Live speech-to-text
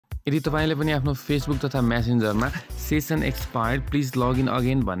यदि तपाईले पनि आफ्नो फेसबुक तथा मेसेन्जरमा session expired please login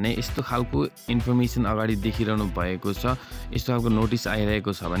again भन्ने यस्तो खालको इन्फर्मेसन अगाडि देखिरहनु भएको छ, यस्तो खालको नोटिस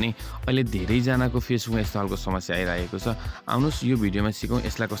आइरहेको छ भने अहिले धेरै जनाको फेसबुकमा यस्तो खालको समस्या आइरहेको छ। आउनुस् यो भिडियोमा सिकौं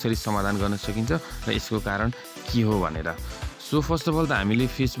यसलाई कसरी समाधान गर्न सकिन्छ र यसको कारण के हो भनेर। सो फर्स्ट अफ अल त हामीले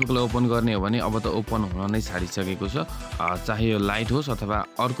फेसबुकलाई ओपन गर्ने हो भने अब त ओपन हुन नै छाडिसकेको छ, चाहे यो लाइट होस्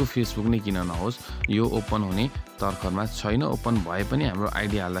अथवा अर्को फेसबुक नै किन नहोस्, यो ओपन हुने तर्खरमा छैन। ओपन भए पनि हाम्रो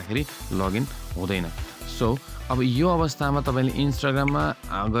आइडी हाल्दाखेरि लगइन हुँदैन। सो अब यो अवस्थामा तपाईले इन्स्टाग्राममा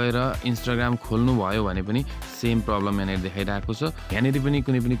गएर इन्स्टाग्राम खोल्नु भयो भने पनि सेम प्रब्लम यहाँनिर देखाइरहेको छ, यहाँनिर पनि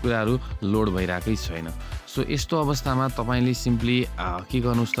कुनै पनि कुराहरू लोड भइरहेकै छैन। सो यस्तो अवस्थामा तपाईले सिम्पली के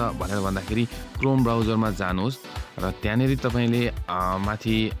गर्नुस् त भनेर भन्दाखेरि क्रोम ब्राउजरमा जानुहोस् र त्यहाँनिर तपाईले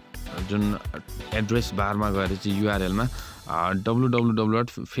माथि जुन एड्रेस बारमा गएर चाहिँ युआरएल मा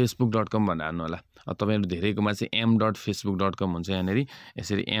www.facebook.com भनेर हाल्नु होला। तपाईहरु धेरैकोमा चाहिँ m.facebook.com हुन्छ, यहाँनिर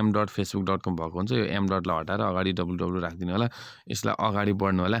यसरी m.facebook.com भएको हुन्छ। यो m डटलाई हटाएर अगाडि www राख्दिनु होला, यसलाई अगाडि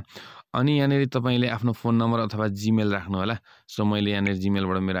बढ्नु होला। अनि यहाँनिर तपाईले आफ्नो फोन नम्बर अथवा जीमेल राख्नु होला। सो मैले यहाँनिर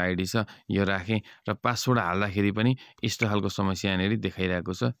जीमेलबाट मेरो आइडी छ यो राखेँ र पासवर्ड हाल्दाखेरि पनि यस्तो खालको समस्या यहाँनिर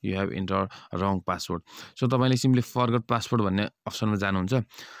देखाइरहेको छ, you have enter wrong password. So तपाईले सिम्पली फरगट पासवर्ड भन्ने अप्सनमा जानुहुन्छ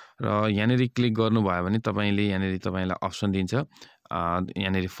र यहाँनिर क्लिक गर्नुभयो भने तपाईले यहाँनिर तपाईलाई अप्सन दिन्छ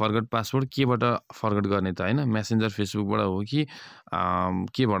यहाँनिर फरगट पासवर्ड। केबाट फरगट गर्ने त हैन, मेसेन्जर फेसबुकबाट हो कि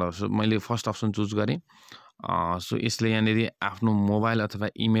केबाट हो। मैले फर्स्ट अप्सन चुज गरेँ। सो यसले यहाँनिर आफ्नो मोबाइल अथवा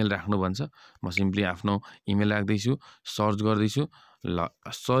इमेल राख्नु भन्छ। म सिम्पली आफ्नो इमेल राख्दैछु, सर्च गर्दैछु ल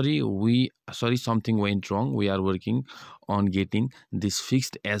sorry something went wrong, we are working on getting this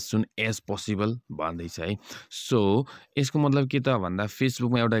fixed as soon as possible भन्दैछ है। सो यसको मतलब के त भन्दा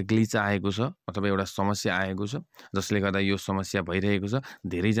फेसबुकमा एउटा ग्लिच आएको छ अथवा एउटा समस्या आएको छ जसले गर्दा यो समस्या भइरहेको छ।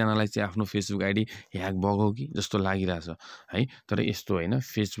 धेरैजनालाई चाहिँ आफ्नो फेसबुक आइडी ह्याक भएको कि जस्तो लागिरहेछ है, तर यस्तो होइन।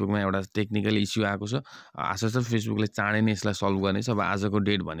 फेसबुकमा एउटा टेक्निकल इस्यु आएको छ। आशा छ फेसबुकले चाँडै नै यसलाई सल्भ गर्नेछ। अब आजको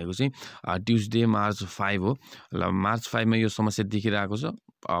डेट भनेको चाहिँ ट्युजडे मार्च 5 हो। ल मार्च 5 मा यो समस्या देखिरहेको छ।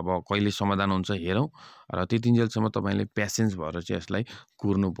 अब कहिले समाधान हुन्छ हेरौँ र त्यतिन्जेलसम्म तपाईले पेसेन्स भएर चाहिँ यसलाई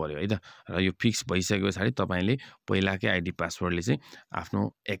कुर्नु पर्यो है त। र यो फिक्स भइसके पछाडि तपाईले पहिलाकै आइडी पासवर्डले चाहिँ आफ्नो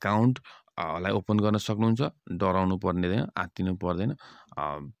एकाउन्ट लाई ओपन गर्न सक्नुहुन्छ। डराउनु पर्दैन, आत्तिनु पर्दैन,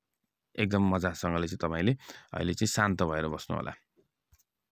 एकदम मजासँगले चाहिँ तपाईले अहिले चाहिँ शान्त भएर बस्नु होला।